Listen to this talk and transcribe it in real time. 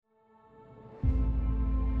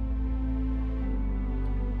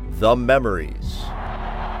the memories.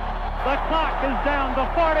 The clock is down to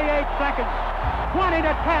 48 seconds. 20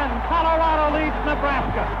 to 10, Colorado leads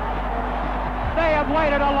Nebraska. They have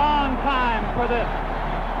waited a long time for this.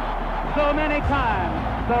 So many times,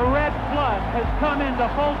 the red flood has come into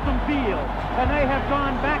Folsom Field, and they have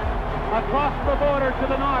gone back across the border to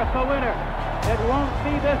the north a winner. It won't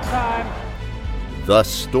be this time. The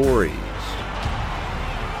stories.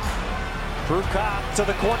 Prukop to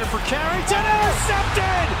the corner for Carrington,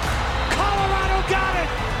 intercepted! Colorado got it!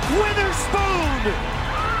 Witherspoon!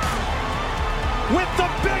 With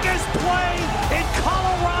the biggest play in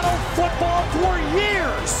Colorado football for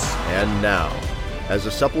years! And now, as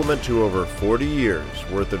a supplement to over 40 years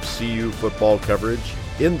worth of CU football coverage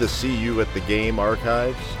in the CU at the Game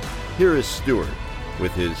archives, here is Stuart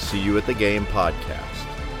with his CU at the Game podcast.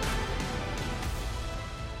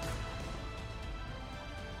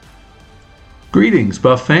 Greetings,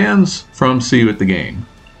 Buff fans from CU at the Game.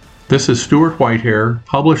 This is Stuart Whitehair,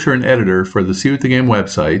 publisher and editor for the CU at the Game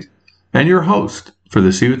website, and your host for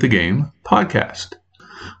the CU at the Game podcast.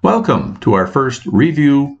 Welcome to our first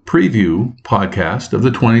review preview podcast of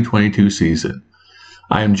the 2022 season.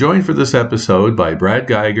 I am joined for this episode by Brad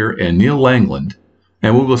Geiger and Neil Langland,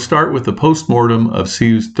 and we will start with the post-mortem of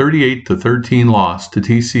CU's 38-13 loss to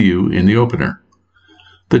TCU in the opener.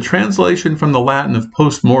 The translation from the Latin of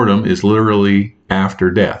post-mortem is literally after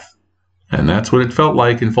death, and that's what it felt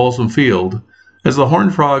like in Folsom Field as the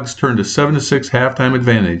Horned Frogs turned a 7-6 halftime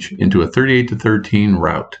advantage into a 38-13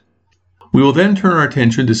 rout. We will then turn our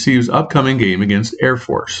attention to CU's upcoming game against Air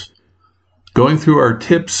Force. Going through our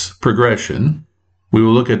T.I.P.S progression, we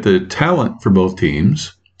will look at the talent for both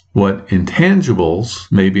teams, what intangibles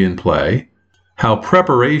may be in play, how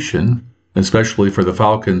preparation, especially for the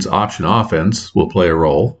Falcons' option offense, will play a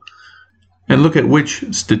role, and look at which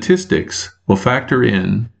statistics will factor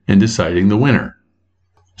in deciding the winner.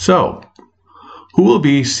 So, who will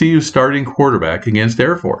be CU's starting quarterback against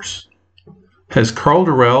Air Force? Has Karl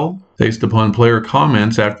Dorrell, based upon player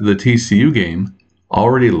comments after the TCU game,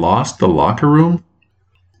 already lost the locker room?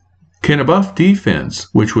 Can a Buff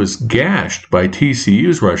defense, which was gashed by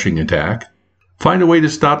TCU's rushing attack, find a way to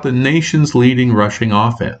stop the nation's leading rushing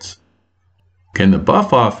offense? Can the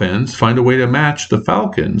Buff offense find a way to match the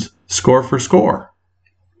Falcons score for score?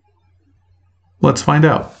 Let's find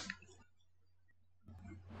out.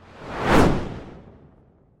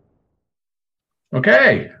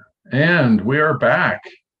 Okay, and we are back,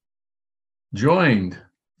 joined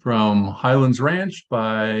from Highlands Ranch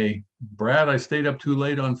by Brad. I stayed up too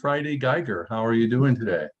late on Friday. Geiger, how are you doing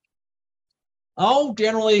today? Oh,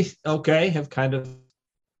 generally okay. Have kind of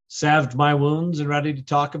salved my wounds and ready to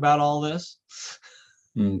talk about all this.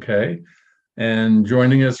 Okay. And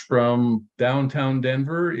joining us from downtown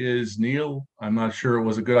Denver is Neil. I'm not sure it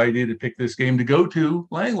was a good idea to pick this game to go to.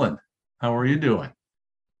 Langland, how are you doing?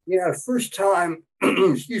 Yeah, first time,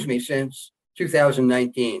 excuse me, since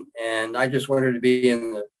 2019. And I just wanted to be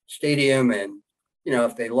in the stadium and, you know,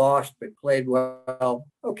 if they lost but played well,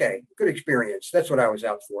 okay, good experience. That's what I was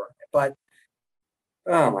out for. But,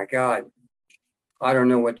 oh my God, I don't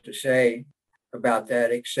know what to say about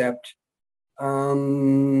that except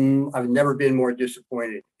I've never been more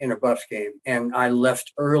disappointed in a Buffs game. And I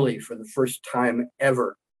left early for the first time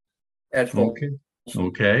ever at Folsom.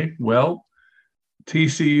 Okay. Well,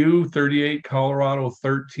 TCU 38, Colorado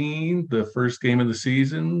 13, the first game of the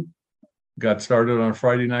season. Got started on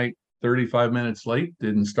Friday night 35 minutes late,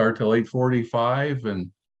 didn't start till 8:45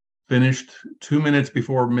 and finished 2 minutes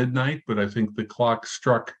before midnight, but I think the clock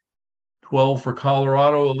struck 12 for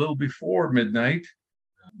Colorado a little before midnight.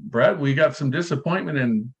 Brad, we got some disappointment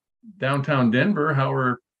in downtown Denver.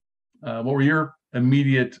 What were your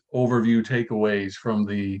immediate overview takeaways from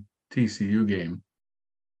the TCU game?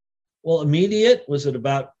 Well, immediate was at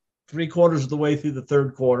about 3/4 of the way through the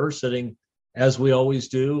third quarter, sitting as we always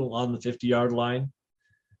do on the 50-yard line.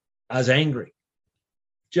 I was angry,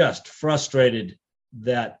 just frustrated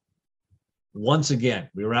that once again,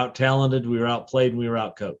 we were out-talented, we were outplayed, and we were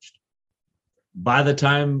out-coached. By the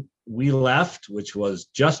time we left, which was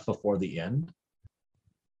just before the end,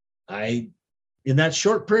 in that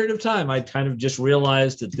short period of time, I kind of just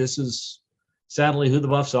realized that this is sadly who the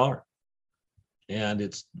Buffs are. And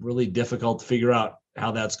it's really difficult to figure out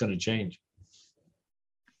how that's going to change.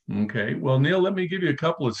 Okay. Well, Neil, let me give you a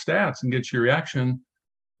couple of stats and get your reaction.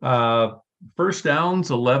 First downs,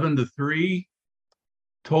 11-3.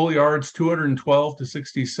 Total yards,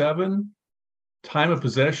 212-67. Time of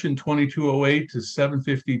possession, 22:08 to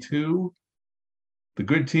 7:52. The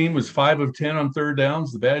good team was 5 of 10 on third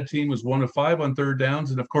downs. The bad team was 1 of 5 on third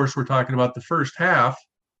downs. And of course, we're talking about the first half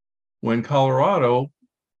when Colorado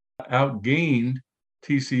outgained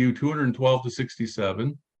TCU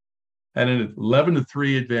 212-67, had an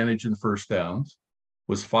 11-3 advantage in first downs,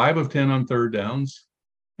 was 5 of 10 on third downs,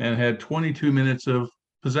 and had 22 minutes of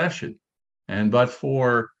possession. But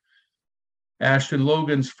for Ashton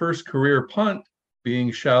Logan's first career punt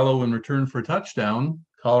being shallow in return for a touchdown,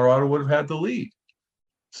 Colorado would have had the lead.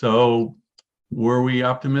 So were we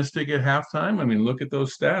optimistic at halftime? I mean, look at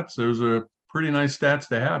those stats. Those are pretty nice stats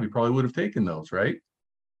to have. You probably would have taken those, right?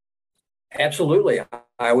 Absolutely.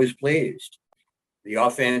 I was pleased. The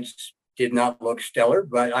offense did not look stellar,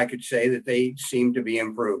 but I could say that they seemed to be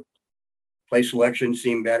improved. Play selection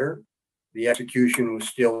seemed better. The execution was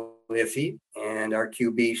still iffy, and our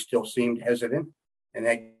QB still seemed hesitant, and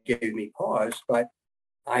that gave me pause. But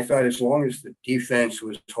I thought as long as the defense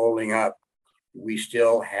was holding up, we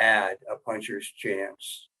still had a puncher's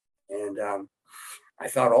chance. And I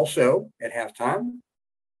thought also at halftime,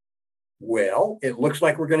 well, it looks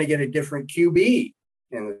like we're going to get a different QB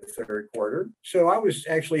in the third quarter. So I was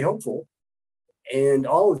actually hopeful. And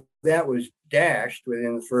all of that was dashed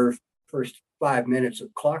within the first 5 minutes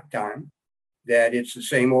of clock time, that it's the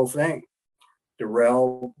same old thing.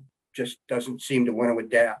 Dorrell just doesn't seem to want to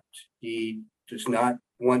adapt. He does not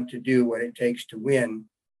want to do what it takes to win.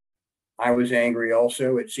 I was angry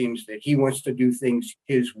also. It seems that he wants to do things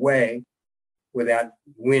his way without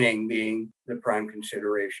winning being the prime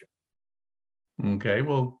consideration. Okay,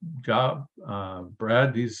 well, Brad,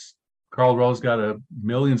 Karl Dorrell's got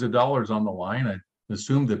millions of dollars on the line. I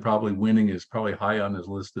assume that probably winning is probably high on his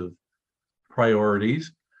list of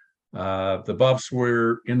priorities. The Buffs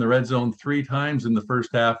were in the red zone 3 times in the first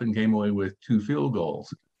half and came away with 2 field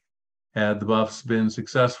goals. Had the Buffs been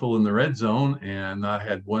successful in the red zone and not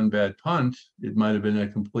had one bad punt, it might have been a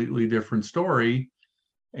completely different story.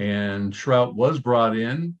 And Rout was brought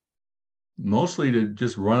in mostly to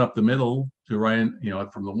just run up the middle to Ryan,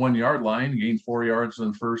 from the 1 yard line, gained 4 yards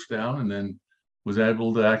on first down, and then was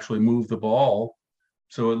able to actually move the ball.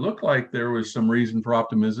 So it looked like there was some reason for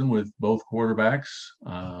optimism with both quarterbacks.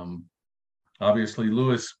 Obviously,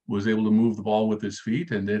 Lewis was able to move the ball with his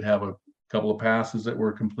feet and did have a couple of passes that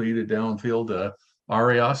were completed downfield to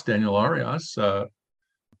Daniel Arias,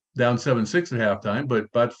 down 7-6 at halftime,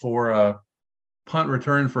 but for a punt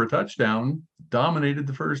return for a touchdown, dominated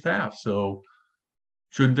the first half. So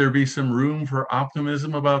shouldn't there be some room for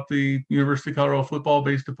optimism about the University of Colorado football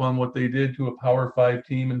based upon what they did to a Power 5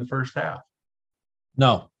 team in the first half?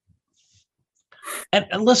 No. And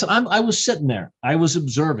listen, I was sitting there. I was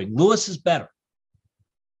observing. Lewis is better.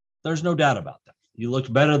 There's no doubt about that. He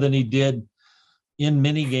looked better than he did in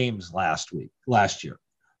many games last year.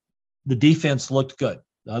 The defense looked good.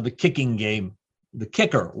 The kicking game, the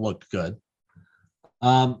kicker looked good.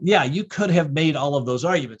 You could have made all of those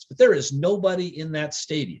arguments, but there is nobody in that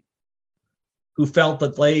stadium who felt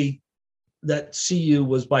that CU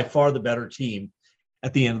was by far the better team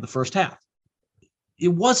at the end of the first half. It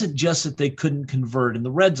wasn't just that they couldn't convert in the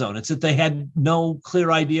red zone. It's that they had no clear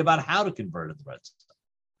idea about how to convert in the red zone.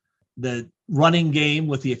 The running game,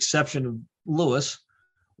 with the exception of Lewis,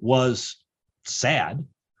 was sad.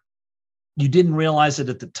 You didn't realize it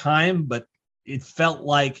at the time, but it felt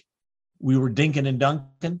like we were dinking and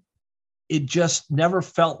dunking. It just never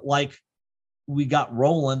felt like we got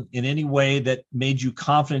rolling in any way that made you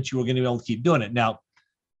confident you were going to be able to keep doing it. Now,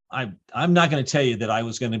 I'm not going to tell you that I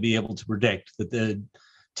was going to be able to predict that the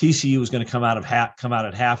TCU was going to come out at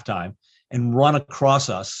halftime and run across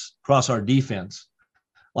our defense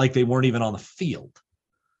like they weren't even on the field.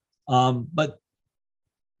 But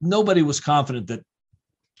nobody was confident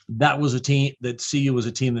that was a team, that CU was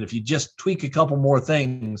a team that if you just tweak a couple more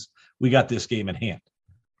things, we got this game in hand.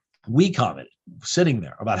 We commented sitting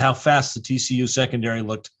there about how fast the TCU secondary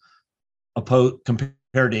looked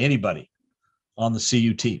compared to anybody on the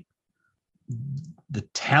CU team. The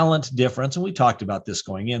talent difference, and we talked about this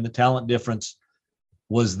going in, the talent difference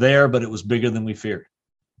was there, but it was bigger than we feared.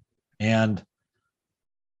 And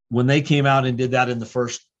when they came out and did that in the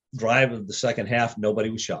first drive of the second half, nobody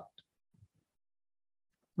was shocked.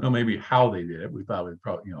 Well, maybe how they did it. We thought we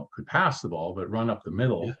probably, could pass the ball, but run up the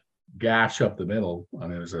middle, gash up the middle. I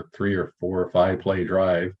mean, it was a 3 or 4 or 5 play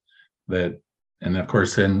drive and of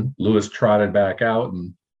course, then Lewis trotted back out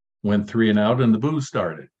and went 3 and out, and the boos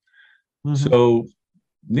started. Mm-hmm. So,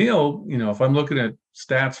 Neil, if I'm looking at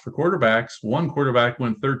stats for quarterbacks, one quarterback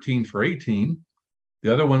went 13 for 18.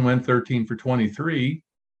 The other one went 13 for 23.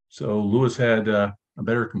 So Lewis had a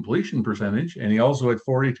better completion percentage, and he also had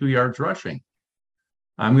 42 yards rushing.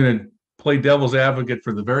 I'm going to play devil's advocate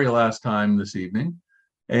for the very last time this evening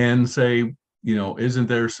and say, isn't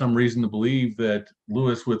there some reason to believe that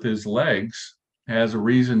Lewis with his legs has a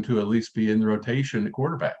reason to at least be in the rotation at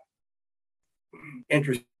quarterback?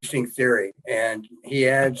 interesting theory, and he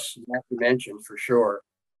adds that dimension for sure.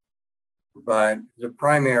 But the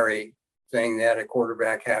primary thing that a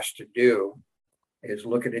quarterback has to do is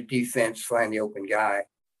look at a defense, find the open guy,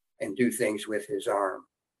 and do things with his arm.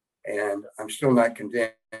 And I'm still not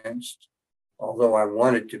convinced, although I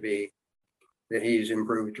wanted to be, that he's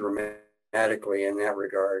improved dramatically in that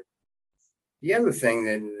regard. The other thing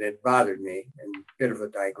that bothered me, and a bit of a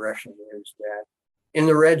digression, is that in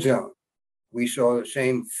the red zone, we saw the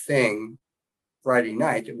same thing Friday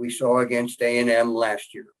night that we saw against A&M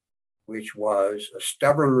last year, which was a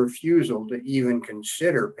stubborn refusal to even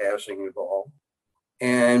consider passing the ball,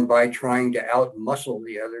 and by trying to outmuscle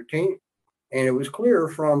the other team. And it was clear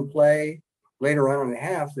from play later on in the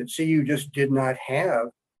half that CU just did not have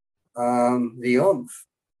the oomph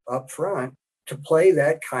up front to play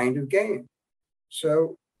that kind of game.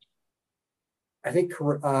 So I think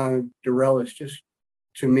Dorrell is just,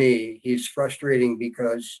 to me, he's frustrating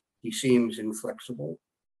because he seems inflexible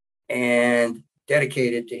and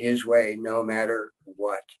dedicated to his way no matter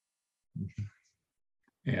what.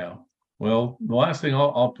 Yeah. Well, the last thing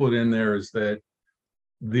I'll put in there is that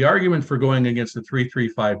the argument for going against the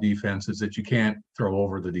 3-3-5 defense is that you can't throw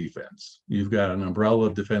over the defense. You've got an umbrella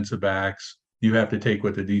of defensive backs. You have to take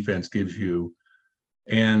what the defense gives you.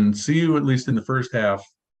 And CU, at least in the first half,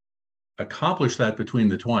 accomplished that between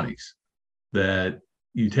the 20s, that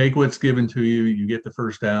you take what's given to you, you get the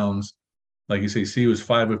first downs. Like you say, CU was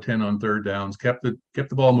 5 of 10 on third downs, kept the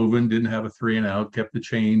ball moving, didn't have a 3 and out, kept the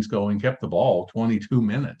chains going, kept the ball 22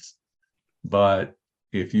 minutes. But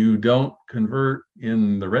if you don't convert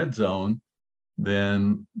in the red zone,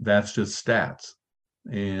 then that's just stats.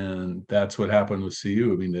 And that's what happened with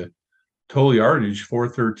CU. I mean, the total yardage,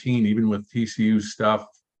 413, even with TCU stuff,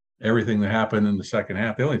 everything that happened in the second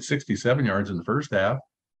half, they only had 67 yards in the first half,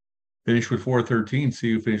 finished with 413.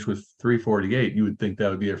 CU finished with 348. You would think that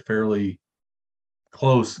would be a fairly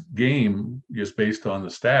close game just based on the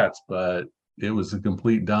stats, but it was a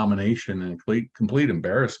complete domination and complete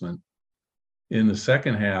embarrassment in the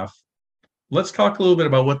second half. Let's talk a little bit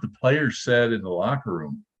about what the players said in the locker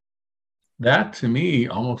room. That, to me,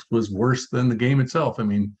 almost was worse than the game itself. I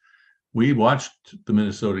mean, we watched the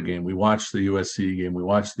Minnesota game. We watched the USC game. We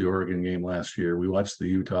watched the Oregon game last year. We watched the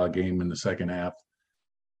Utah game in the second half.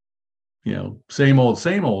 You know, same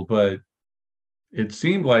old, but it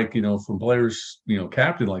seemed like, from players,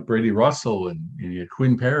 captain like Brady Russell and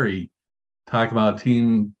Quinn Perry, talking about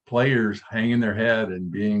team players hanging their head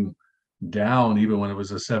and being down even when it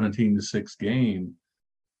was a 17-6 game.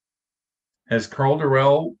 Has Karl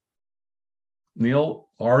Dorrell, Neil,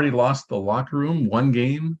 already lost the locker room one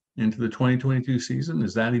game into the 2022 season?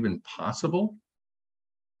 Is that even possible?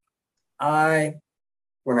 When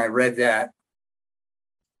I read that,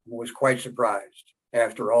 was quite surprised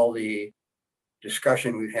after all the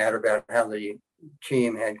discussion we've had about how the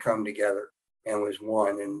team had come together and was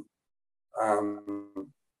one. And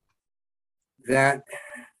that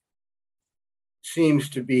seems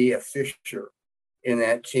to be a fissure in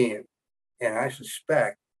that team. And I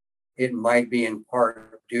suspect it might be in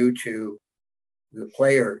part due to the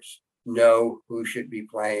players know who should be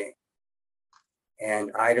playing.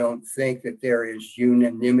 And I don't think that there is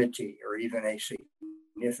unanimity or even a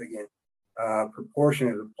significant proportion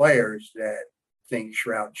of the players that think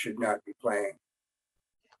Shrout should not be playing.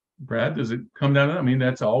 Brad, does it come down to that? I mean,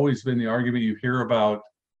 that's always been the argument you hear about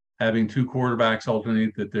having two quarterbacks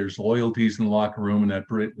alternate, that there's loyalties in the locker room and that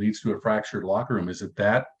leads to a fractured locker room. Is it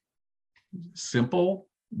that simple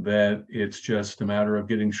that it's just a matter of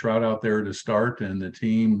getting Shrout out there to start and the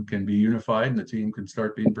team can be unified and the team can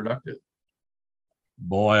start being productive?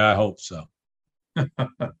 Boy, I hope so.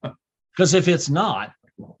 Because if it's not,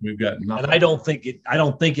 we've got nothing. And I don't think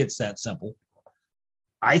it's that simple.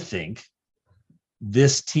 I think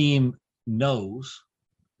this team knows,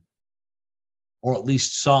 or at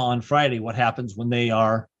least saw on Friday, what happens when they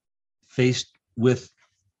are faced with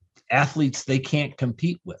athletes they can't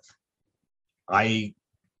compete with. I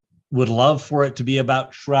would love for it to be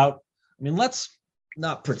about Shrout. I mean, let's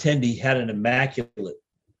not pretend he had an immaculate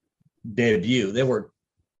debut. There were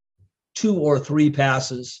 2 or 3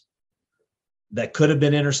 passes that could have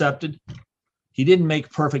been intercepted. He didn't make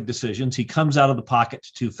perfect decisions. He comes out of the pocket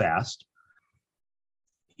too fast.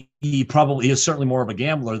 He probably is certainly more of a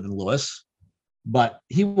gambler than Lewis, but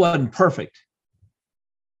he wasn't perfect.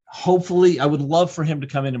 Hopefully, I would love for him to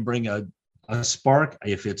come in and bring a spark.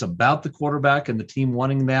 If it's about the quarterback and the team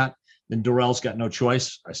wanting that, then Dorrell's got no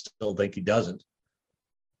choice. I still think he doesn't.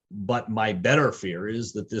 But my better fear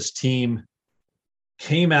is that this team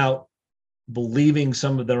came out believing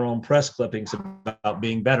some of their own press clippings about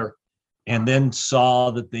being better, and then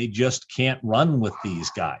saw that they just can't run with these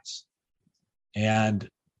guys. And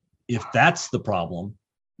if that's the problem,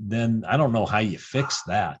 then I don't know how you fix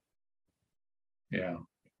that. Yeah.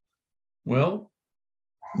 Well,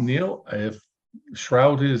 Neil, if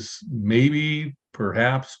Shroud is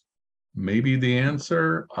perhaps the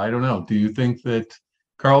answer, I don't know. Do you think that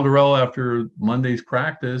Karl Dorrell, after Monday's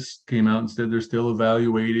practice, came out and said they're still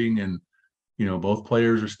evaluating and, both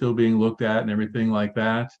players are still being looked at and everything like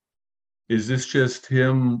that? Is this just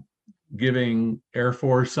him giving Air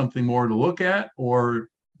Force something more to look at? Or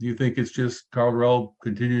do you think it's just Karl Dorrell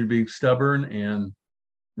continuing to be stubborn and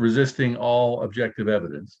resisting all objective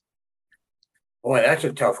evidence? Boy, that's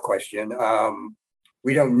a tough question.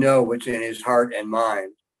 We don't know what's in his heart and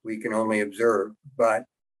mind. We can only observe. But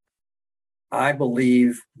I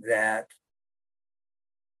believe that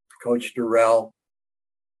Coach Dorrell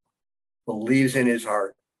believes in his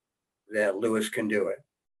heart that Lewis can do it.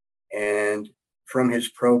 And from his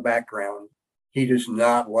pro background, he does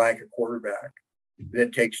not like a quarterback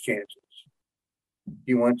that takes chances.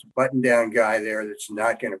 He wants a button-down guy there that's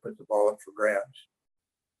not going to put the ball up for grabs.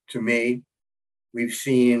 To me, if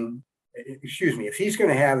he's going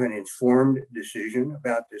to have an informed decision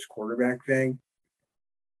about this quarterback thing,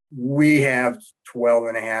 we have 12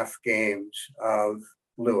 and a half games of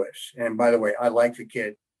Lewis. And by the way, I like the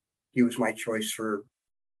kid. He was my choice for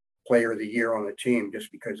player of the year on the team just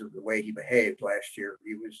because of the way he behaved last year.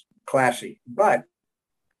 He was classy. But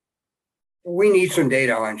we need some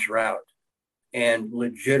data on Shroud and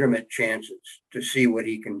legitimate chances to see what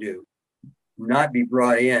he can do. Not be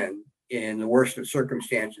brought in the worst of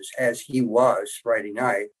circumstances as he was Friday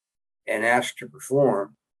night and asked to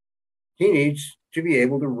perform. He needs to be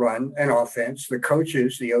able to run an offense. The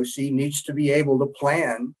coaches, the OC, needs to be able to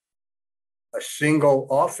plan a single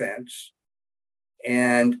offense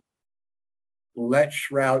and let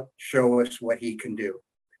Shroud show us what he can do.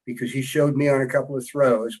 Because he showed me on a couple of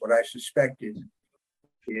throws what I suspected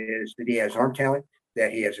is that he has arm talent,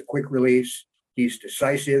 that he has a quick release, he's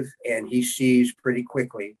decisive, and he sees pretty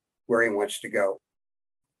quickly where he wants to go.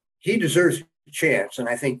 He deserves a chance, and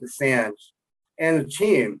I think the fans and the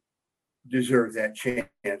team deserve that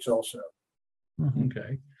chance also.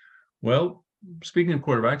 Okay. Well, speaking of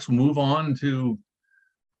quarterbacks, we'll move on to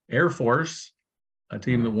Air Force, a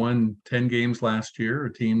team that won 10 games last year,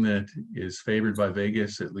 a team that is favored by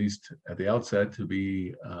Vegas, at least at the outset, to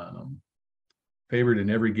be favored in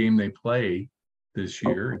every game they play this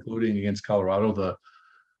year, including against Colorado.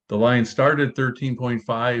 The line started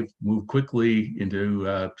 13.5, moved quickly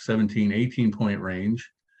into 17, 18-point range.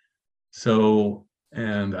 So,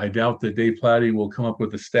 and I doubt that Dave Plati will come up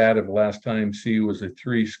with a stat of the last time CU was a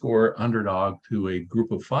 3-score underdog to a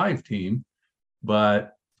group of 5 team,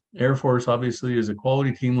 but Air Force obviously is a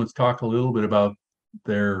quality team. Let's talk a little bit about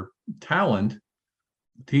their talent.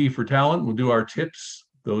 T for talent, we'll do our tips.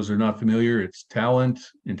 Those are not familiar. It's talent,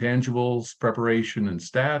 intangibles, preparation, and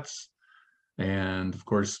stats. And of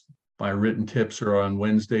course, my written tips are on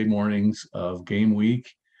Wednesday mornings of game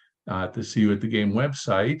week at the CU at the Game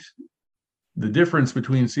website. The difference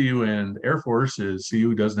between CU and Air Force is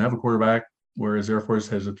CU doesn't have a quarterback, whereas Air Force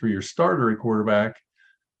has a 3-year starter at quarterback,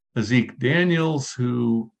 Zeke Daniels,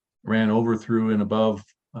 who ran over, through, and above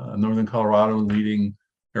Northern Colorado, leading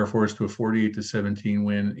Air Force to a 48-17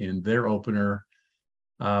 win in their opener.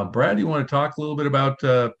 Brad, you want to talk a little bit about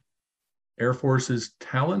Air Force's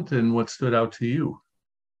talent and what stood out to you?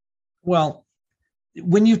 Well,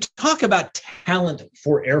 when you talk about talent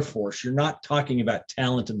for Air Force, you're not talking about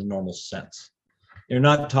talent in the normal sense. You're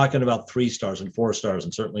not talking about 3 stars and 4 stars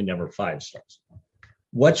and certainly never 5 stars.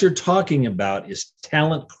 What you're talking about is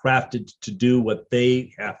talent crafted to do what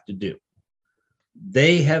they have to do.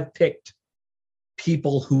 They have picked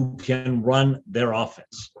people who can run their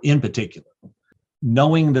offense in particular,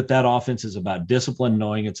 knowing that offense is about discipline,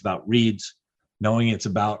 knowing it's about reads, knowing it's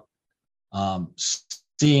about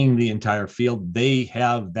seeing the entire field. They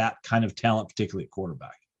have that kind of talent, particularly at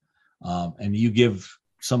quarterback. And you give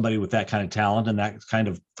somebody with that kind of talent and that kind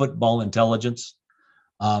of football intelligence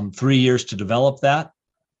 3 years to develop that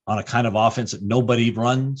on a kind of offense that nobody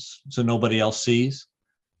runs, so nobody else sees.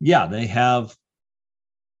 Yeah, they have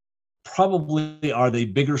probably, are they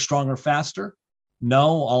bigger, stronger, faster?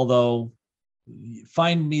 No, although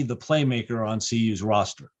find me the playmaker on CU's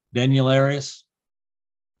roster. Daniel Arias,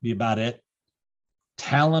 be about it.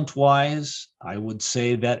 Talent-wise, I would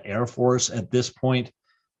say that Air Force at this point,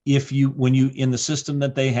 when you in the system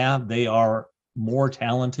that they have, they are more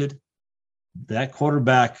talented. That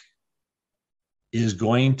quarterback is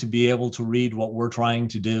going to be able to read what we're trying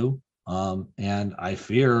to do. And I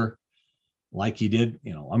fear, like he did,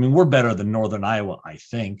 we're better than Northern Iowa, I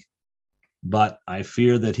think. but I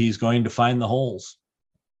fear that he's going to find the holes.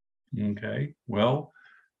 Okay. Well,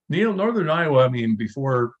 Neil, Northern Iowa, I mean,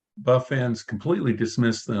 before Buff fans completely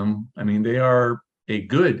dismiss them, I mean, they are a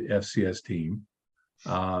good FCS team.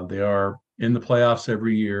 They are in the playoffs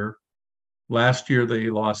every year. Last year, they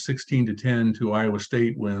lost 16-10 to Iowa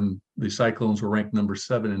State when the Cyclones were ranked number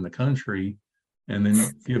 7 in the country, and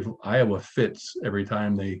then give Iowa fits every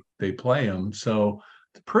time they play them. So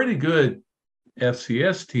it's a pretty good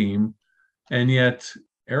FCS team, and yet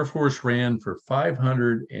Air Force ran for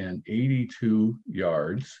 582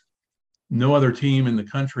 yards. No other team in the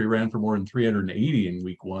country ran for more than 380 in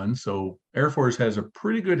week 1. So Air Force has a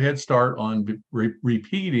pretty good head start on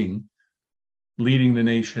repeating leading the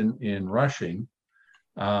nation in rushing.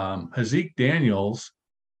 Hazik Daniels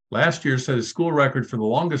last year set a school record for the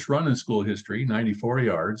longest run in school history, 94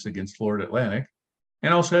 yards against Florida Atlantic,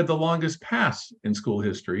 and also had the longest pass in school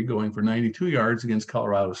history, going for 92 yards against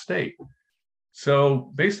Colorado State.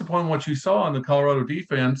 So based upon what you saw on the Colorado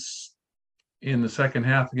defense in the second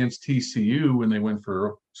half against TCU when they went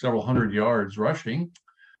for several hundred yards rushing,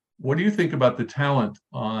 what do you think about the talent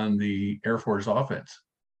on the Air Force offense?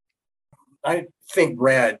 I think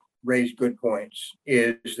Brad raised good points,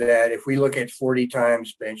 is that if we look at 40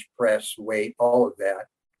 times bench press, weight, all of that,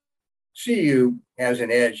 CU has an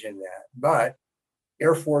edge in that. But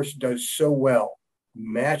Air Force does so well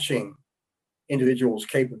matching individuals'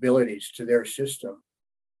 capabilities to their system.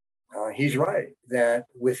 He's right that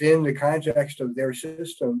within the context of their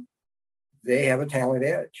system, they have a talent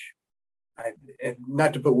edge. And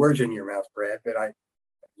not to put words in your mouth, Brad, but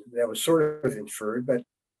that was sort of inferred, but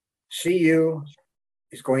CU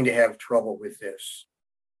is going to have trouble with this.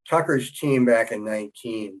 Tucker's team back in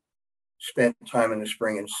 19 spent time in the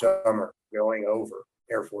spring and summer going over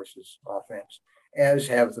Air Force's offense, as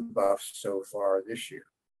have the Buffs so far this year.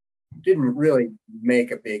 Didn't really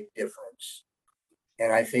make a big difference.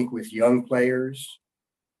 And I think with young players,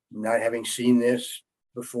 not having seen this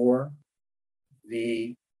before,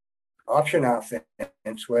 the option offense,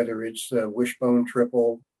 whether it's the wishbone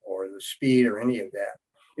triple or the speed or any of that,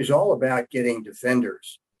 is all about getting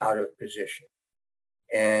defenders out of position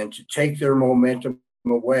and to take their momentum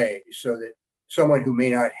away so that someone who may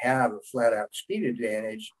not have a flat out speed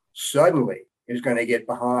advantage suddenly is going to get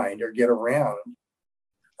behind or get around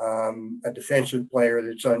a defensive player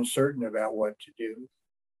that's uncertain about what to do.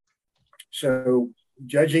 So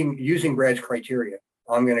using Brad's criteria,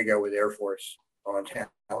 I'm going to go with Air Force on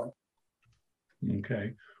talent. Okay.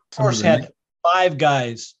 Air Force had 5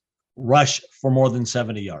 guys rush for more than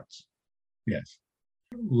 70 yards. Yes.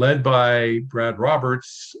 Led by Brad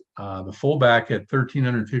Roberts, the fullback at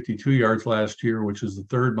 1,352 yards last year, which is the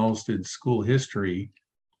third most in school history.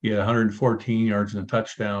 He had 114 yards and a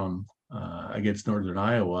touchdown against Northern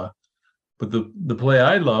Iowa. But the play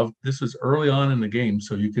I loved, this was early on in the game,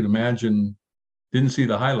 so you can imagine, didn't see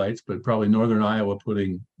the highlights, but probably Northern Iowa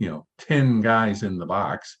putting 10 guys in the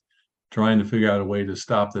box, trying to figure out a way to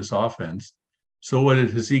stop this offense. So what did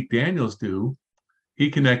Hazik Daniels do? He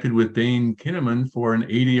connected with Dane Kinnaman for an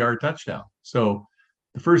 80-yard touchdown. So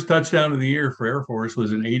the first touchdown of the year for Air Force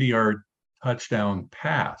was an 80-yard touchdown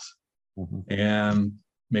pass. Mm-hmm. And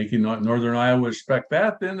making Northern Iowa expect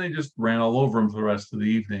that, then they just ran all over them for the rest of the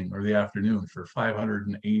evening or the afternoon for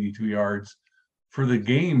 582 yards. For the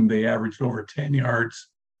game, they averaged over 10 yards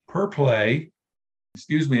per play.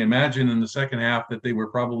 Imagine in the second half that they were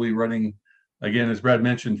probably running, again, as Brad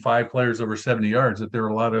mentioned, 5 players over 70 yards, that there were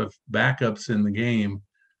a lot of backups in the game,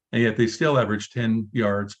 and yet they still averaged 10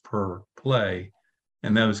 yards per play.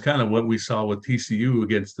 And that was kind of what we saw with TCU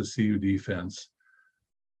against the CU defense.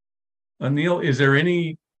 Neil, is there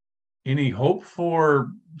any hope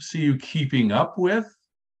for CU keeping up with,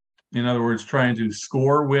 in other words, trying to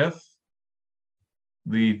score with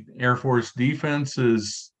the Air Force defense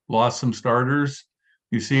has lost some starters?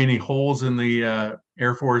 You see any holes in the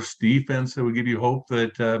Air Force defense that would give you hope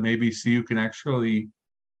that maybe CU can actually,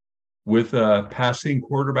 with a passing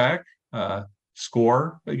quarterback,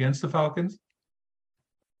 score against the Falcons?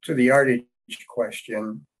 To the yardage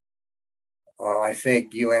question, I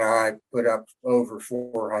think you and I put up over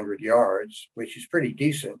 400 yards, which is pretty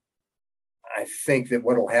decent. I think that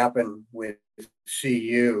what will happen with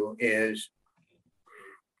CU is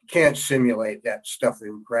can't simulate that stuff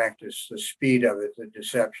in practice, the speed of it, the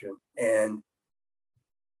deception. And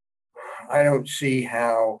I don't see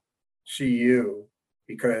how CU,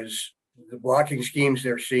 because the blocking schemes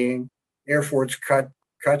they're seeing, Air Force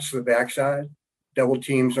cuts the backside, double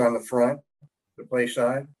teams on the front, the play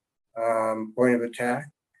side, point of attack.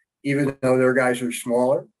 Even though their guys are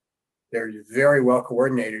smaller, they're very well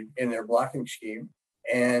coordinated in their blocking scheme.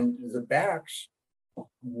 And the backs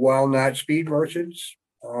while not speed merchants,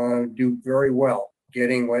 do very well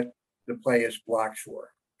getting what the play is blocked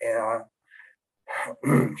for. And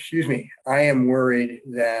excuse me, I am worried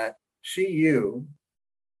that CU,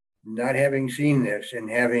 not having seen this and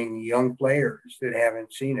having young players that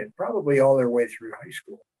haven't seen it, probably all their way through high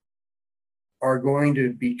school, are going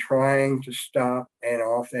to be trying to stop an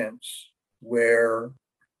offense where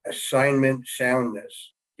assignment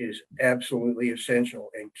soundness is absolutely essential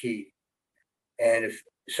and key. And if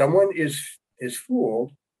someone is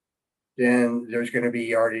fooled, then there's going to be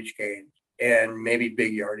yardage gains and maybe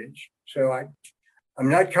big yardage. So I'm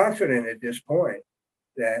not confident at this point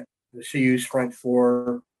that the CU's front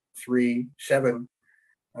 4, 3, 7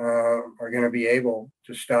 are going to be able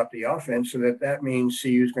to stop the offense, so that means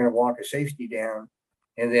CU's going to walk a safety down,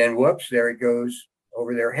 and then whoops, there it goes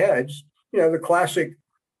over their heads. The classic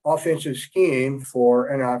offensive scheme for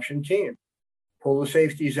an option team: pull the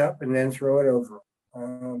safeties up and then throw it over.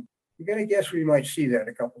 You're going to guess we might see that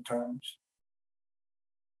a couple times.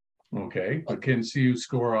 Okay, but can CU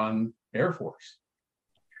score on Air Force?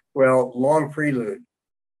 Well, long prelude.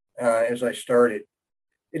 As I started,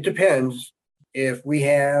 it depends. If we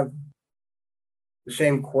have the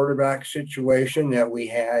same quarterback situation that we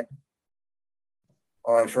had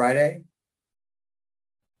on Friday,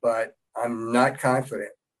 but I'm not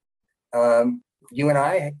confident. You and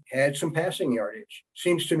I had some passing yardage.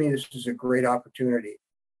 Seems to me this is a great opportunity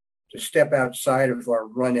to step outside of our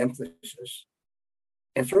run emphasis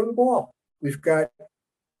and throw the ball. We've got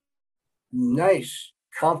nice,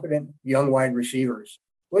 competent young wide receivers.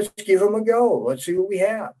 Let's give them a go. Let's see what we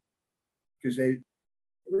have. Because they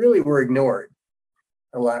really were ignored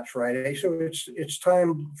a lot Friday. So it's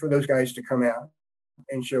time for those guys to come out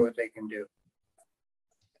and show what they can do.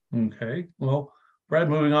 Okay. Well, Brad,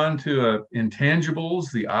 moving on to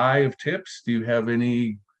intangibles, the eye of T.I.P.S. Do you have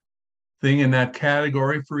anything in that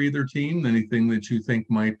category for either team? Anything that you think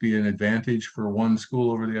might be an advantage for one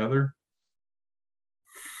school over the other?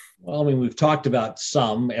 Well, I mean, we've talked about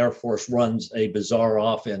some. Air Force runs a bizarre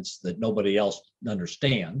offense that nobody else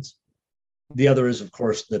understands. The other is, of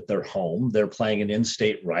course, that they're home. They're playing an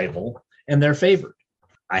in-state rival, and they're favored.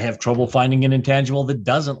 I have trouble finding an intangible that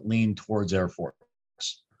doesn't lean towards Air Force.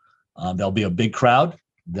 There'll be a big crowd.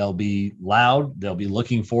 They'll be loud. They'll be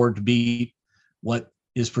looking forward to be what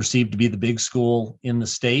is perceived to be the big school in the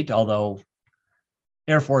state, although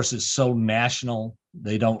Air Force is so national,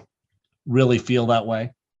 they don't really feel that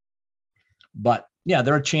way. But yeah,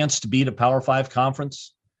 they're a chance to beat a Power 5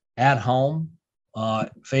 conference at home,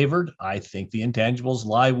 favored. I think the intangibles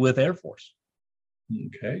lie with Air Force.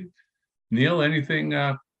 Okay. Neil, anything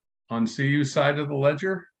on CU side of the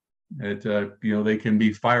ledger that, they can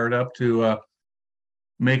be fired up to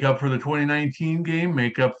make up for the 2019 game,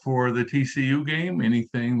 make up for the TCU game?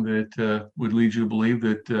 Anything that would lead you to believe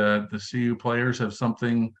that the CU players have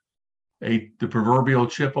something, the proverbial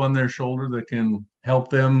chip on their shoulder that can help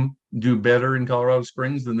them do better in Colorado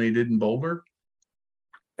Springs than they did in Boulder?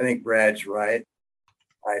 I think Brad's right.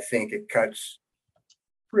 I think it cuts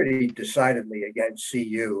pretty decidedly against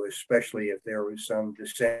CU, especially if there was some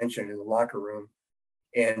dissension in the locker room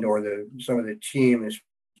and or some of the team is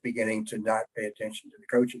beginning to not pay attention to the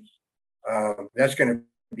coaches. That's going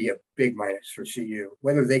to be a big minus for CU.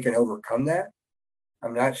 Whether they can overcome that,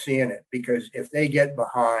 I'm not seeing it, because if they get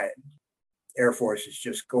behind, Air Force is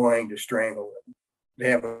just going to strangle them. They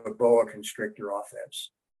have a boa constrictor offense.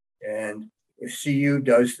 And if CU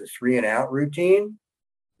does the 3-and-out routine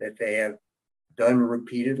that they have done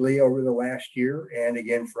repeatedly over the last year and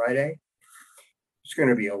again Friday, it's going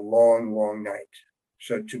to be a long, long night.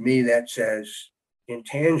 So to me, that says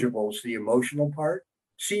intangibles, the emotional part.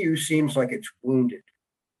 CU seems like it's wounded.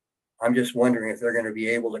 I'm just wondering if they're going to be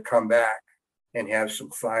able to come back and have some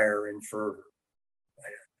fire and fervor.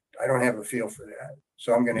 I don't have a feel for that.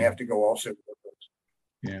 So I'm going to have to go also with those.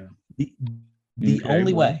 Yeah. The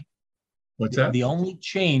only way. What's that? The only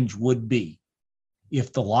change would be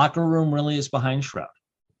if the locker room really is behind Shroud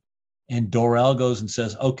and Dorrell goes and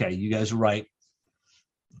says, okay, you guys are right.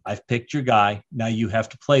 I've picked your guy. Now you have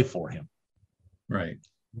to play for him. Right.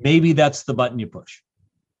 Maybe that's the button you push.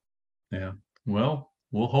 Yeah. Well,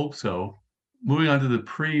 we'll hope so. Moving on to the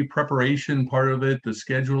pre-preparation part of it, the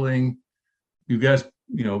scheduling. You guys,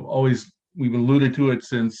 always, we've alluded to it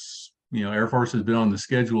since, Air Force has been on the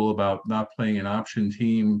schedule about not playing an option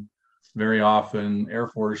team very often. Air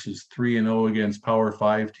Force is 3-0 against Power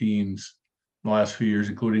 5 teams in the last few years,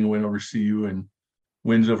 including a win over CU and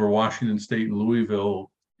wins over Washington State and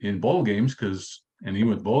Louisville in bowl games, and even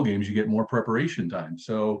with bowl games, you get more preparation time.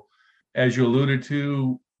 So as you alluded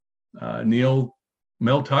to, Neil,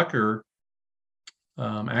 Mel Tucker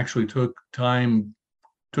actually took time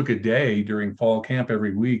took a day during fall camp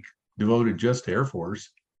every week devoted just to Air Force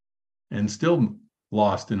and still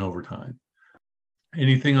lost in overtime.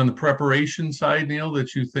 Anything on the preparation side, Neil,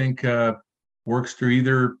 that you think works to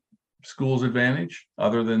either school's advantage,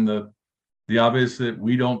 other than the obvious that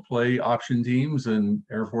we don't play option teams and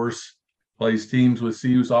Air Force plays teams with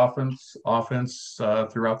CU's offense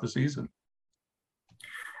throughout the season?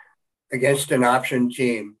 Against an option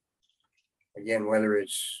team, again, whether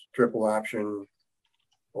it's triple option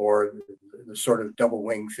or the sort of double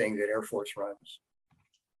wing thing that Air Force runs,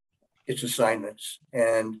 it's assignments.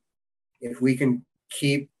 And if we can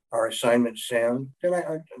keep our assignments sound, then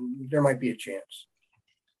there might be a chance.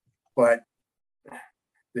 But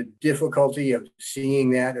the difficulty of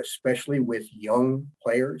seeing that, especially with young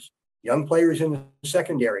players in the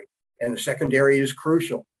secondary, and the secondary is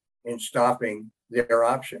crucial in stopping their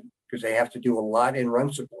option because they have to do a lot in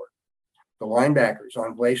run support. The linebackers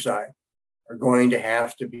on play side are going to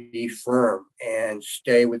have to be firm and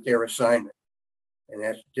stay with their assignment, and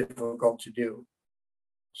that's difficult to do.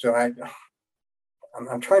 So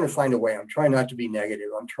I'm trying to find a way. I'm trying not to be negative.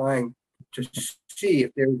 I'm trying to see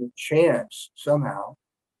if there's a chance somehow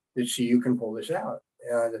that CU can pull this out,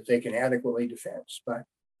 that they can adequately defend, but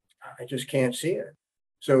I just can't see it.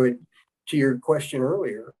 So to your question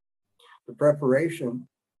earlier, the preparation,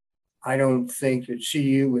 I don't think that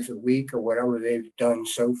CU with a week or whatever they've done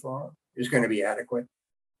so far is going to be adequate.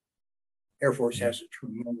 Air Force has a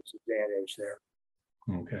tremendous advantage there.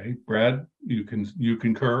 Okay, Brad, you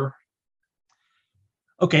concur?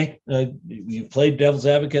 Okay, you played devil's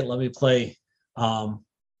advocate. Let me play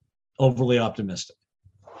overly optimistic.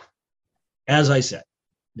 As I said,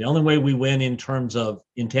 the only way we win in terms of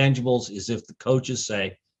intangibles is if the coaches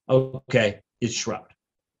say, okay, it's Shroud.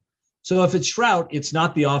 So if it's Shroud, it's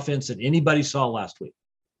not the offense that anybody saw last week.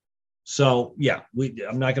 So yeah,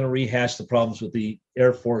 I'm not going to rehash the problems with the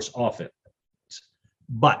Air Force offense.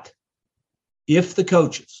 But if the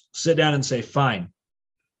coaches sit down and say, fine,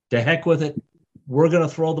 to heck with it, we're going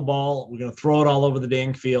to throw the ball, we're going to throw it all over the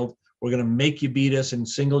dang field, we're going to make you beat us in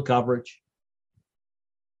single coverage,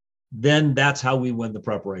 then that's how we win the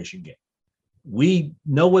preparation game. We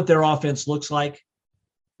know what their offense looks like.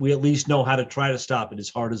 We at least know how to try to stop it as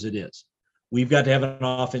hard as it is. We've got to have an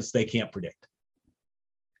offense they can't predict.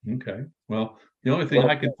 Okay. Well, the only thing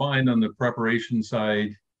I could find on the preparation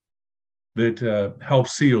side that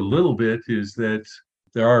helps see a little bit is that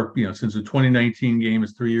there are, since the 2019 game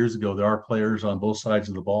is 3 years ago, there are players on both sides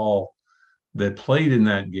of the ball that played in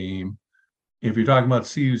that game. If you're talking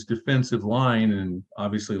about CU's defensive line and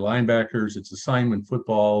obviously linebackers, it's assignment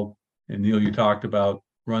football. And Neil, you talked about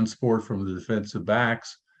run support from the defensive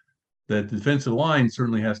backs. That the defensive line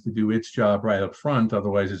certainly has to do its job right up front.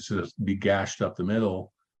 Otherwise, it's just be gashed up the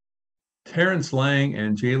middle. Terrence Lang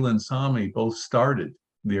and Jalen Sami both started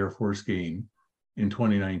the Air Force game in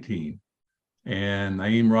 2019. And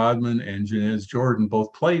Naeem Rodman and Janez Jordan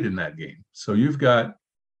both played in that game. So you've got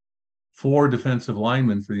 4 defensive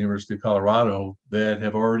linemen for the University of Colorado that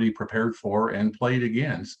have already prepared for and played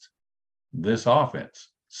against this offense.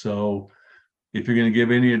 So if you're going to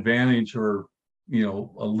give any advantage or,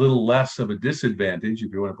 a little less of a disadvantage,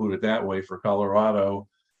 if you want to put it that way, for Colorado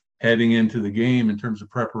heading into the game in terms of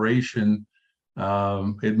preparation,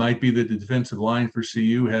 it might be that the defensive line for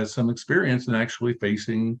CU has some experience in actually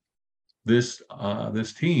facing this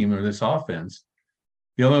team or this offense.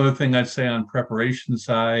 The only other thing I'd say on preparation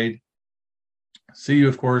side, CU,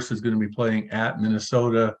 of course, is going to be playing at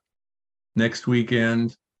Minnesota next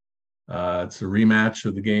weekend. It's a rematch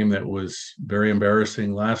of the game that was very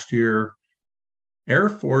embarrassing last year. Air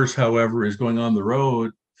Force, however, is going on the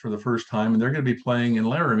road for the first time, and they're going to be playing in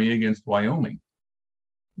Laramie against Wyoming.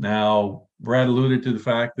 Now, Brad alluded to the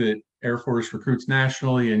fact that Air Force recruits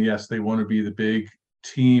nationally, and yes, they want to be the big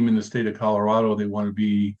team in the state of Colorado. They want to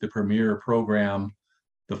be the premier program,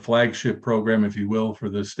 the flagship program, if you will, for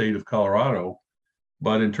the state of Colorado.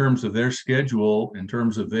 But in terms of their schedule, in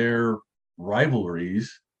terms of their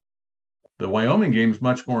rivalries, the Wyoming game is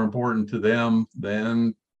much more important to them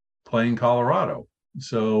than playing Colorado.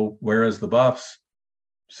 So whereas the Buffs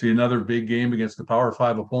see another big game against a Power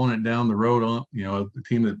 5 opponent down the road on, the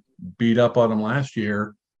team that beat up on them last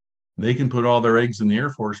year, they can put all their eggs in the Air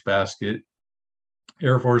Force basket.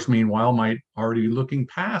 Air Force, meanwhile, might already be looking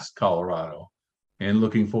past Colorado and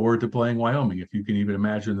looking forward to playing Wyoming, if you can even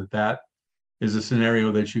imagine that is a scenario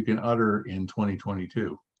that you can utter in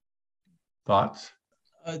 2022. Thoughts?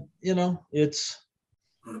 It's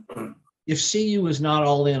if CU is not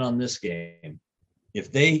all in on this game, if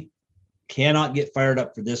they cannot get fired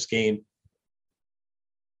up for this game,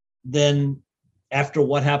 then after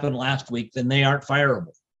what happened last week, then they aren't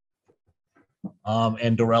fireable.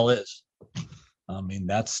 and Dorrell is. I mean,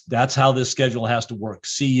 that's how this schedule has to work.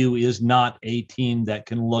 CU is not a team that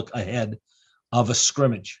can look ahead of a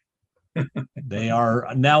scrimmage. They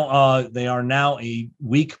are now a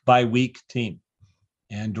week by week team,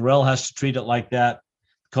 and Dorrell has to treat it like that.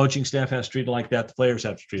 The coaching staff has to treat it like that. The players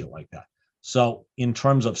have to treat it like that. So, in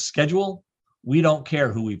terms of schedule, we don't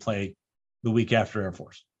care who we play the week after Air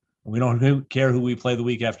Force. We don't care who we play the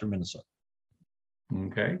week after Minnesota.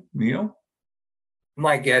 Okay, Neil?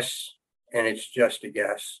 My guess, and it's just a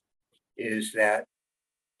guess, is that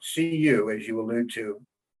CU, as you allude to,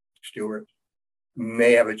 Stuart,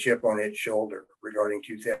 may have a chip on its shoulder regarding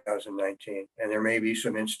 2019. And there may be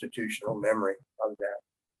some institutional memory of that.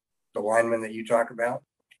 The linemen that you talk about,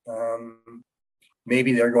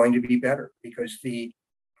 maybe they're going to be better, because the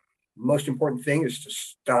most important thing is to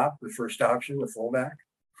stop the first option, the fullback.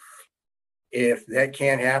 If that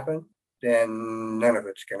can't happen, then none of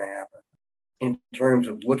it's going to happen. In terms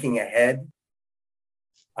of looking ahead,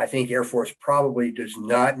 I think Air Force probably does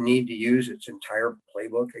not need to use its entire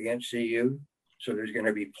playbook against CU. So there's going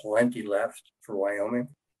to be plenty left for Wyoming.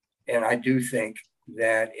 And I do think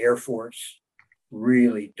that Air Force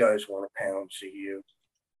really does want to pound CU.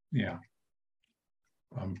 Yeah.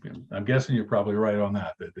 I'm guessing you're probably right on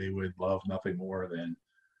that they would love nothing more than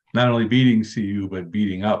not only beating CU, but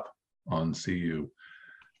beating up on CU.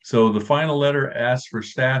 So the final letter asks for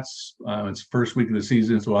stats. It's first week of the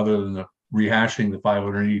season, so other than the rehashing the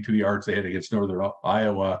 582 yards they had against Northern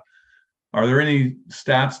Iowa, are there any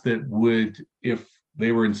stats that would, if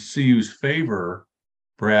they were in CU's favor,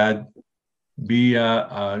 Brad, be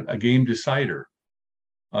a game decider?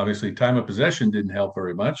 Obviously, time of possession didn't help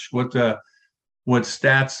very much. What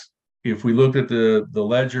stats, if we looked at the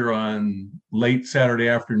ledger on late Saturday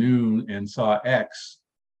afternoon and saw X,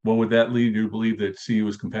 what would that lead you to believe that CU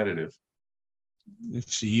is competitive?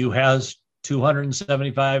 CU has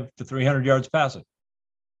 275 to 300 yards passing,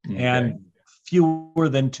 okay, and fewer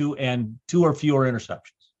than two or fewer interceptions.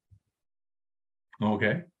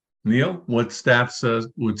 Okay. Neil, what stats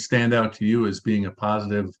would stand out to you as being a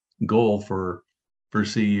positive goal for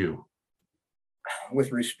CU?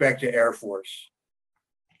 With respect to Air Force,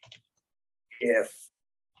 if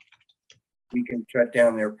we can shut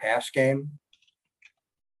down their pass game,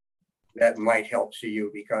 that might help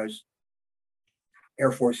CU, because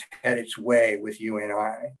Air Force had its way with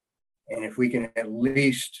UNI. And if we can at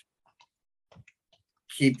least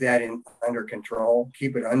keep that under control,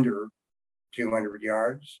 keep it under 200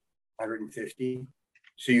 yards, 150,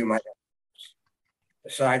 CU might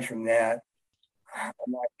have. Aside from that, I'm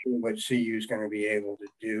not sure what CU is going to be able to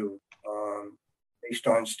do based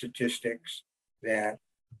on statistics that are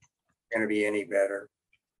going to be any better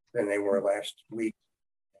than they were last week.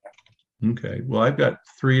 Okay. Well, I've got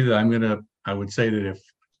three that I would say that if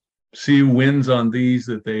CU wins on these,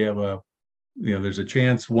 that they have there's a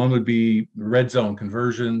chance. One would be red zone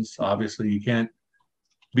conversions. Obviously, you can't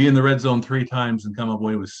be in the red zone 3 times and come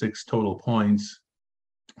away with 6 total points.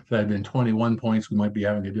 If that had been 21 points, we might be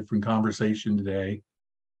having a different conversation today.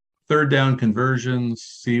 Third down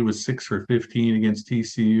conversions, CU was 6 for 15 against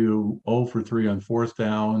TCU, 0 for 3 on fourth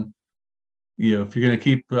down. If you're going to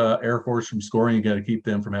keep Air Force from scoring, you got to keep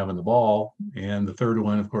them from having the ball. And the third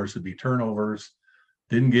one, of course, would be turnovers.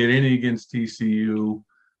 Didn't get any against TCU.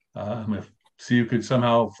 If CU could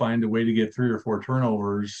somehow find a way to get 3 or 4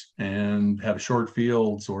 turnovers and have short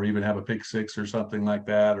fields, or even have a pick 6 or something like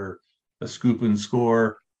that, or a scoop and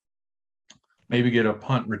score, maybe get a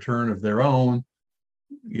punt return of their own,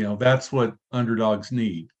 that's what underdogs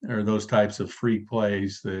need, are those types of freak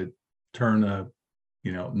plays that turn a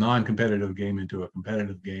non-competitive game into a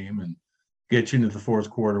competitive game and get you into the fourth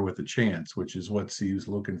quarter with a chance, which is what CU's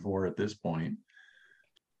looking for at this point.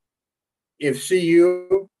 If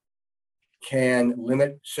CU can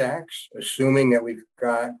limit sacks, assuming that we've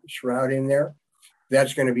got Shroud in there,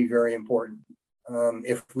 that's going to be very important.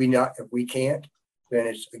 If we can't, then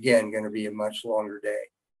it's again going to be a much longer day.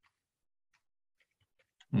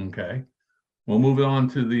 Okay. We'll move on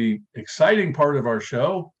to the exciting part of our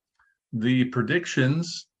show, the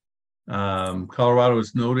predictions. Colorado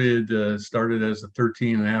is noted, started as a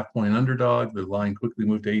 13.5 point underdog. The line quickly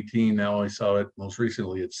moved to 18. Now I saw it most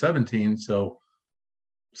recently at 17. So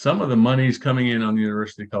some of the money's coming in on the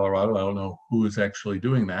University of Colorado. I don't know who is actually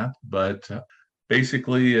doing that, but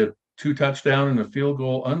basically a 2 touchdown and a field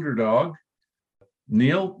goal underdog.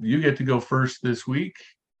 Neil, you get to go first this week.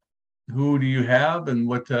 Who do you have, and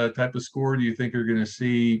what type of score do you think you're going to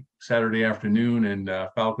see Saturday afternoon in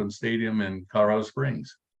Falcons Stadium in Colorado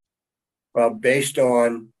Springs? Well, based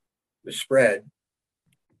on the spread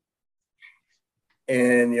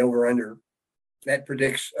and the over-under, that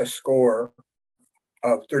predicts a score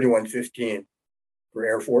 31-15 for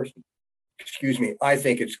Air Force. I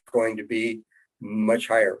think it's going to be much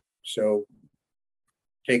higher. So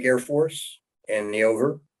take Air Force and the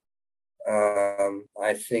over.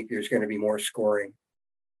 I think there's going to be more scoring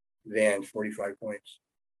than 45 points.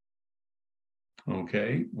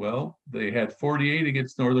 Okay, well, they had 48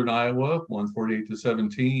 against Northern Iowa, won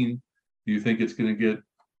 48-17. Do you think it's going to get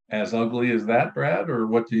as ugly as that, Brad? Or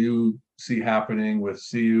what do you see happening with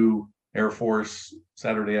CU Air Force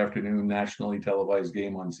Saturday afternoon nationally televised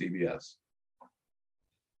game on CBS?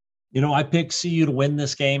 I picked CU to win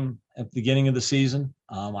this game at the beginning of the season.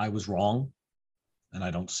 I was wrong, and I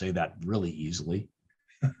don't say that really easily.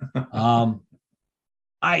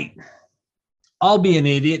 I'll be an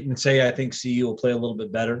idiot and say I think CU will play a little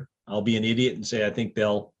bit better. I'll be an idiot and say I think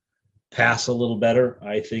they'll pass a little better.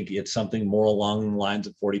 I think it's something more along the lines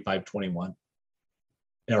of 45-21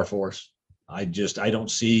 Air Force. I don't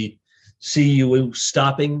see CU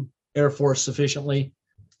stopping Air Force sufficiently,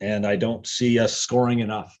 and I don't see us scoring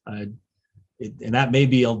enough. And that may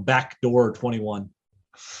be a backdoor 21.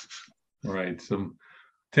 Right. Some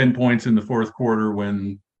 10 points in the fourth quarter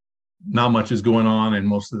when not much is going on, and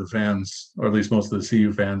most of the fans, or at least most of the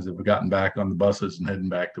CU fans, have gotten back on the buses and heading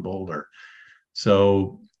back to Boulder.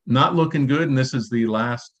 So not looking good. And this is the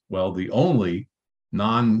only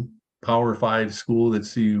non-Power 5 school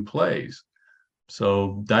that CU plays.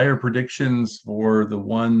 So dire predictions for the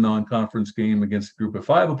one non-conference game against a Group of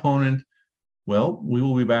 5 opponent. Well, we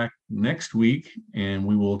will be back next week, and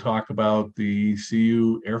we will talk about the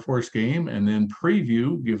CU Air Force game and then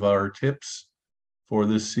give our tips for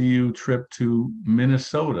the CU trip to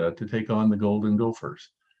Minnesota to take on the Golden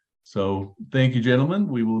Gophers. So thank you, gentlemen.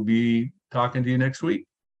 We will be talking to you next week.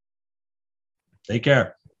 Take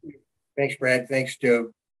care. Thanks, Brad. Thanks,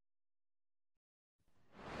 Joe.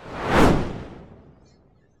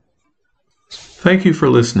 Thank you for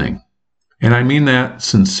listening. And I mean that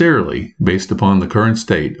sincerely based upon the current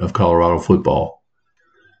state of Colorado football.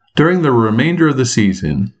 During the remainder of the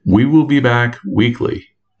season, we will be back weekly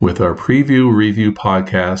with our review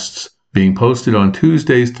podcasts being posted on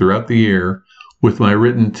Tuesdays throughout the year, with my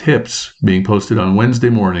written tips being posted on Wednesday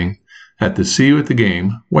morning at the See You at the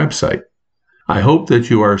Game website. I hope that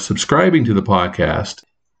you are subscribing to the podcast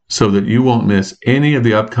so that you won't miss any of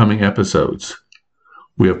the upcoming episodes.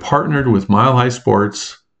 We have partnered with Mile High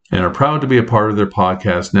Sports and are proud to be a part of their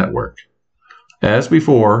podcast network. As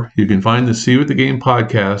before, you can find the See You at the Game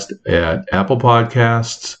podcast at Apple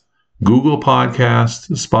Podcasts, Google Podcasts,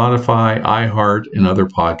 Spotify, iHeart, and other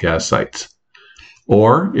podcast sites.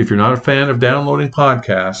 Or, if you're not a fan of downloading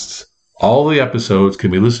podcasts, all the episodes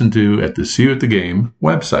can be listened to at the See You at the Game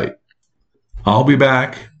website. I'll be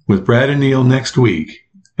back with Brad and Neil next week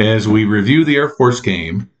as we review the Air Force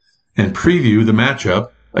game and preview the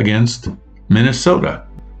matchup against Minnesota.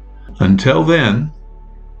 Until then,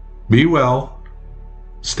 be well,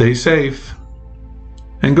 stay safe,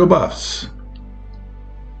 and go Buffs.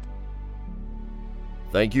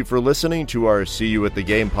 Thank you for listening to our See You at the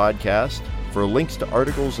Game podcast. For links to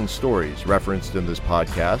articles and stories referenced in this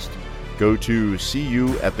podcast, go to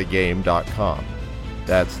seeyouatthegame.com.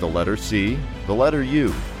 That's the letter C, the letter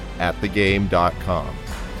U, atthegame.com.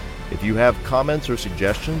 If you have comments or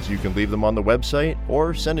suggestions, you can leave them on the website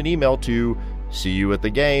or send an email to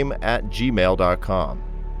seeyouatthegame@gmail.com.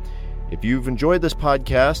 If you've enjoyed this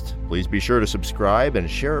podcast, please be sure to subscribe and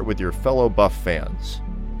share it with your fellow Buff fans.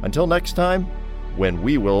 Until next time, when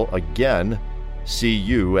we will again see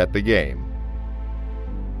you at the game.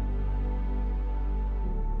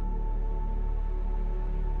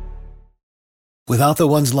 Without the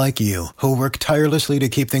ones like you, who work tirelessly to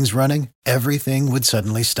keep things running, everything would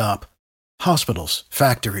suddenly stop. Hospitals,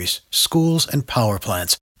 factories, schools, and power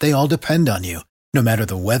plants, they all depend on you. No matter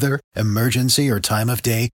the weather, emergency, or time of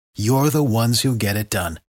day, you're the ones who get it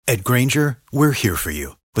done. At Grainger, we're here for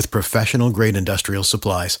you with professional-grade industrial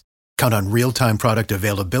supplies. Count on real-time product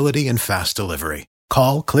availability and fast delivery.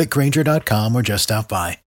 Call, click Grainger.com, or just stop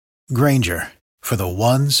by. Grainger, for the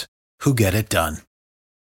ones who get it done.